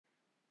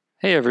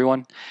Hey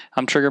everyone,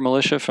 I'm Trigger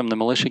Militia from the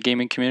Militia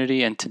Gaming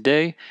community, and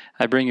today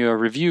I bring you a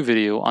review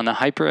video on the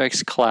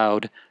HyperX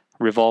Cloud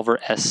Revolver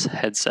S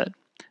headset.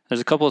 There's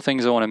a couple of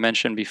things I want to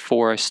mention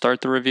before I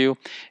start the review,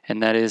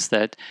 and that is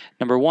that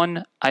number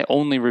one, I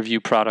only review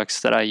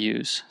products that I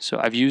use. So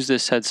I've used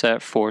this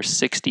headset for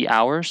 60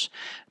 hours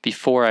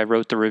before I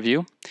wrote the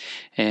review,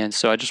 and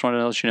so I just wanted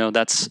to let you know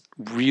that's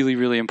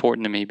really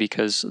important to me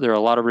because there are a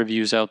lot of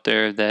reviews out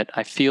there that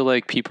I feel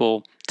like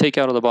people take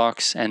out of the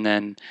box and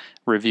then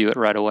review it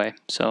right away.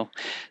 So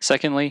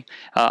secondly,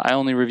 I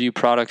only review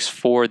products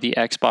for the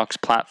Xbox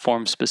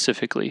platform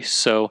specifically.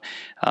 So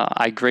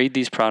I grade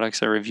these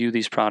products, I review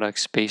these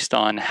products based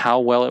on how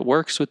well it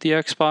works with the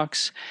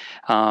Xbox,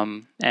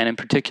 and in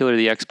particular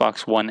the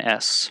Xbox One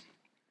S.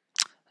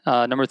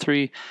 Number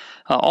three,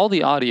 all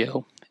the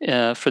audio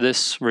for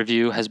this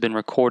review has been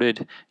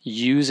recorded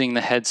using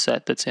the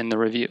headset that's in the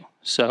review.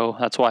 So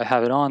that's why I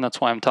have it on,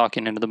 that's why I'm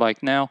talking into the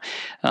mic now.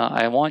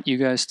 I want you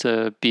guys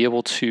to be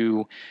able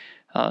to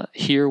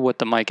hear what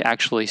the mic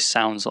actually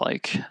sounds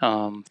like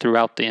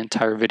throughout the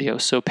entire video.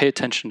 So pay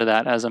attention to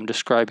that as I'm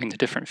describing the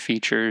different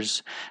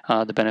features,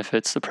 the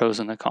benefits, the pros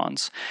and the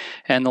cons.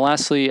 And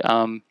lastly,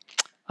 I'm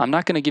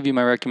not going to give you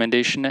my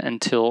recommendation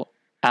until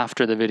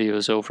after the video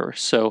is over.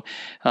 So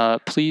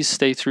please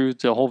stay through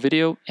the whole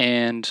video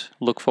and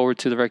look forward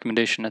to the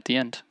recommendation at the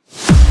end.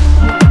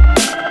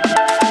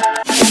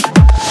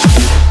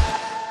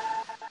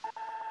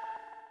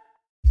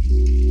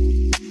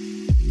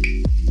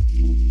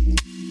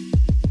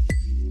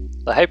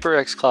 The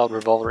HyperX Cloud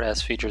Revolver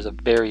S features a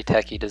very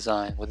techy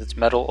design with its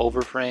metal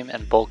overframe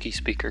and bulky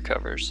speaker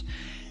covers.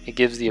 It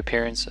gives the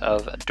appearance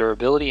of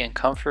durability and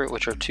comfort,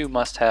 which are two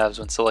must-haves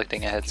when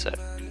selecting a headset.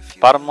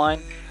 Bottom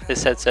line,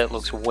 this headset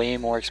looks way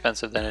more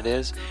expensive than it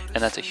is,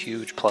 and that's a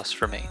huge plus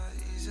for me.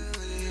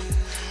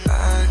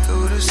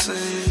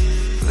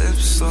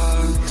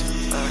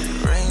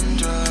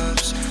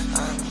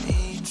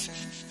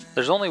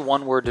 There's only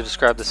one word to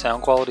describe the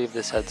sound quality of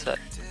this headset: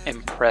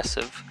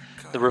 impressive.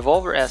 The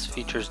Revolver S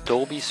features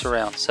Dolby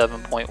Surround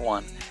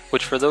 7.1,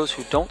 which for those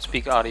who don't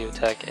speak audio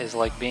tech is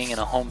like being in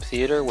a home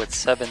theater with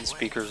 7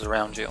 speakers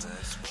around you.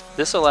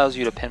 This allows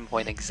you to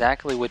pinpoint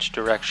exactly which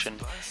direction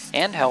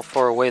and how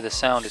far away the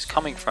sound is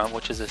coming from,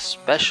 which is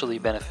especially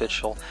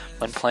beneficial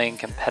when playing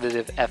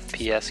competitive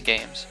FPS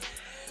games.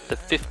 The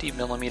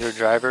 50mm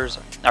drivers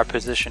are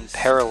positioned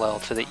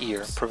parallel to the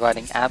ear,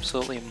 providing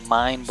absolutely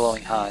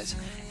mind-blowing highs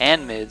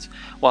and mids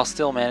while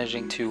still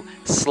managing to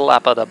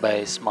slap the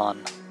bass,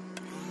 man.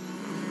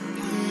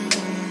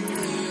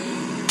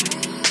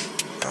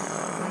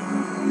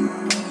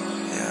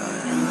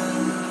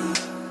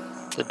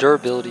 The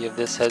durability of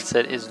this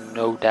headset is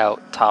no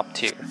doubt top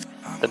tier.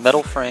 The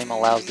metal frame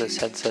allows this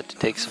headset to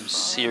take some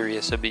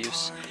serious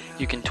abuse.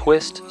 You can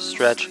twist,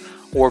 stretch,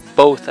 or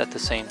both at the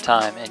same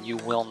time and you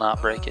will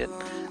not break it.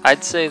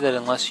 I'd say that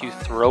unless you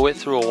throw it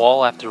through a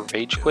wall after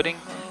rage quitting,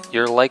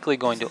 you're likely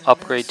going to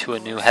upgrade to a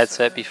new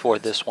headset before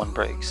this one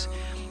breaks.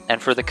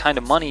 And for the kind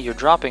of money you're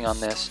dropping on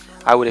this,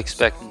 I would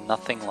expect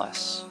nothing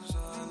less.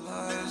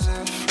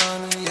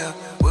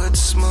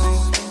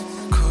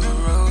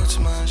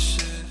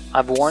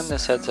 I've worn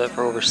this headset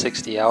for over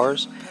 60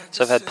 hours,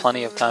 so I've had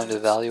plenty of time to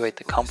evaluate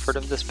the comfort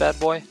of this bad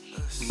boy.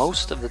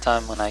 Most of the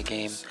time when I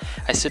game,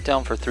 I sit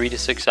down for 3 to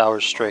 6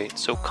 hours straight,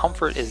 so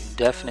comfort is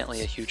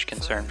definitely a huge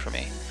concern for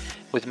me.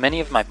 With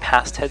many of my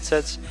past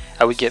headsets,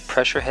 I would get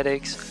pressure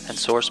headaches and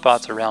sore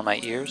spots around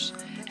my ears,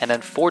 and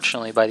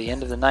unfortunately by the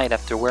end of the night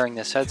after wearing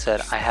this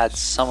headset, I had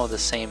some of the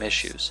same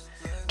issues.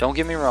 Don't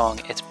get me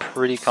wrong, it's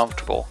pretty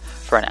comfortable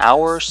for an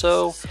hour or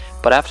so,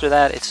 but after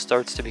that it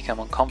starts to become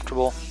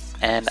uncomfortable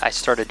and I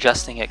start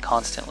adjusting it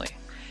constantly.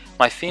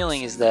 My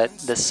feeling is that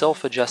the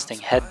self-adjusting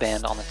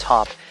headband on the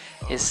top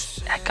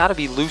is gotta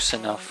be loose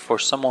enough for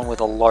someone with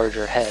a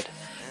larger head.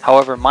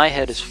 However, my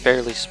head is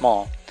fairly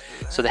small,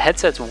 so the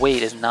headset's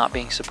weight is not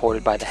being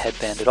supported by the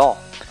headband at all.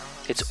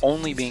 It's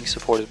only being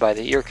supported by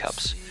the ear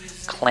cups,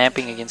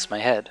 clamping against my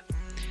head.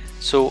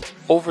 So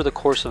over the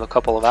course of a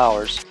couple of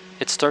hours,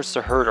 it starts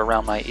to hurt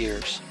around my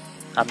ears.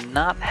 I'm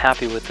not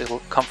happy with the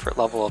comfort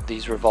level of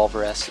these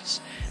Revolver S's.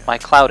 My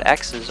Cloud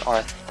X's are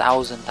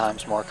 1,000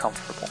 times more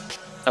comfortable.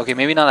 Okay,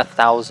 maybe not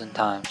 1,000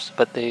 times,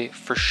 but they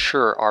for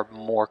sure are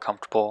more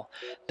comfortable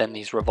than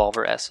these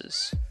Revolver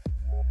S's.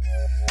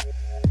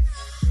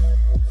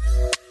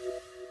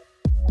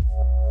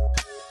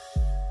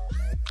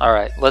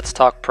 Alright, let's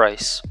talk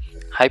price.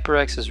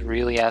 HyperX is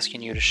really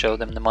asking you to show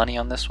them the money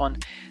on this one.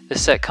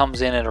 This set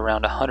comes in at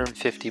around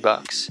 150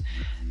 bucks.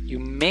 You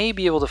may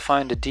be able to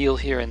find a deal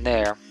here and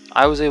there.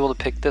 I was able to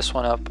pick this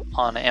one up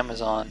on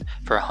Amazon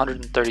for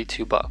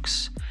 132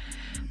 bucks.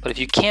 But if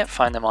you can't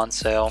find them on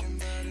sale,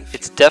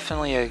 it's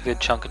definitely a good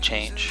chunk of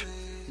change.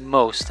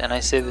 Most, and I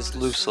say this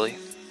loosely,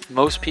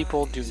 most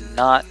people do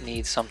not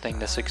need something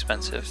this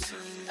expensive.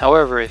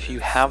 However, if you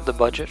have the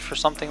budget for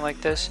something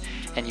like this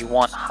and you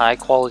want high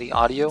quality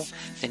audio,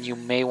 then you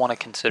may want to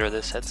consider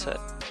this headset.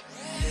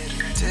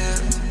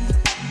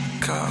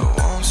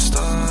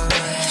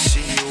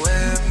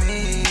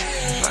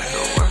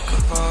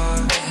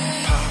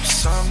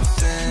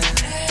 Something,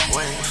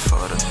 waiting for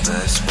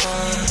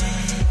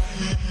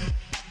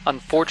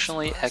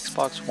Unfortunately,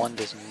 Xbox One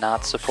does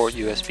not support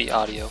USB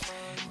audio,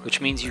 which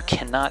means you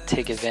cannot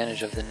take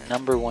advantage of the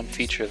 #1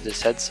 feature of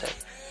this headset,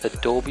 the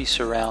Dolby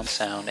surround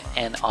sound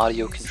and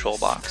audio control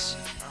box.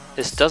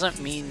 This doesn't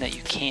mean that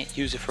you can't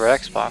use it for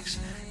Xbox,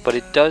 but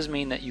it does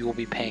mean that you will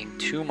be paying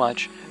too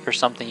much for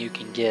something you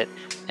can get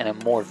in a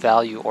more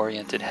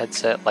value-oriented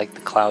headset like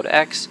the Cloud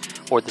X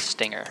or the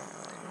Stinger.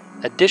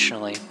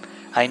 Additionally,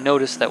 I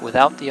noticed that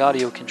without the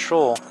audio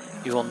control,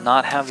 you will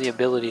not have the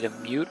ability to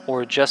mute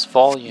or adjust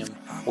volume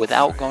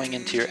without going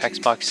into your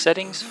Xbox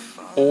settings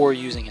or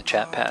using a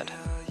chat pad.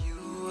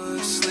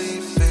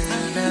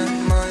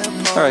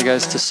 Alright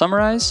guys, to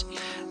summarize,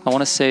 I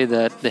want to say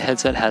that the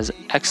headset has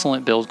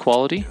excellent build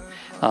quality,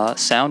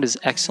 sound is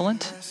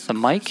excellent, the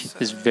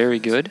mic is very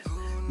good,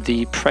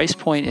 the price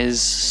point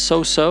is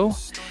so-so,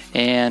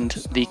 and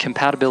the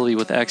compatibility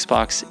with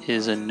Xbox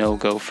is a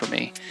no-go for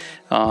me.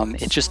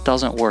 It just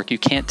doesn't work. You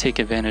can't take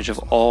advantage of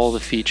all the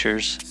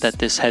features that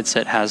this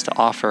headset has to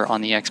offer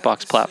on the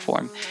Xbox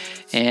platform.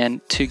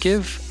 And to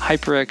give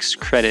HyperX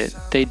credit,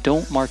 they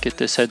don't market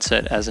this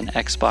headset as an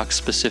Xbox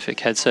specific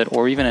headset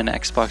or even an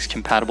Xbox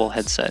compatible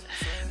headset.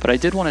 But I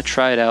did want to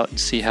try it out and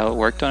see how it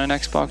worked on an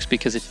Xbox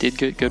because it did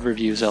get good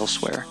reviews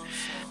elsewhere.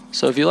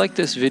 So if you like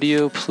this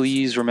video,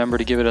 please remember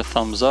to give it a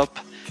thumbs up.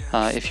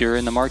 If you're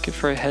in the market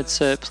for a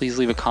headset, please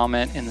leave a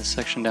comment in the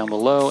section down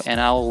below, and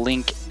I'll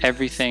link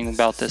everything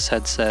about this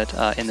headset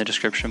in the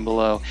description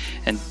below.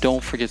 And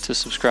don't forget to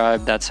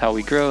subscribe. That's how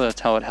we grow.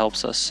 That's how it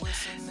helps us.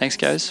 Thanks,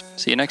 guys.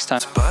 See you next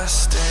time.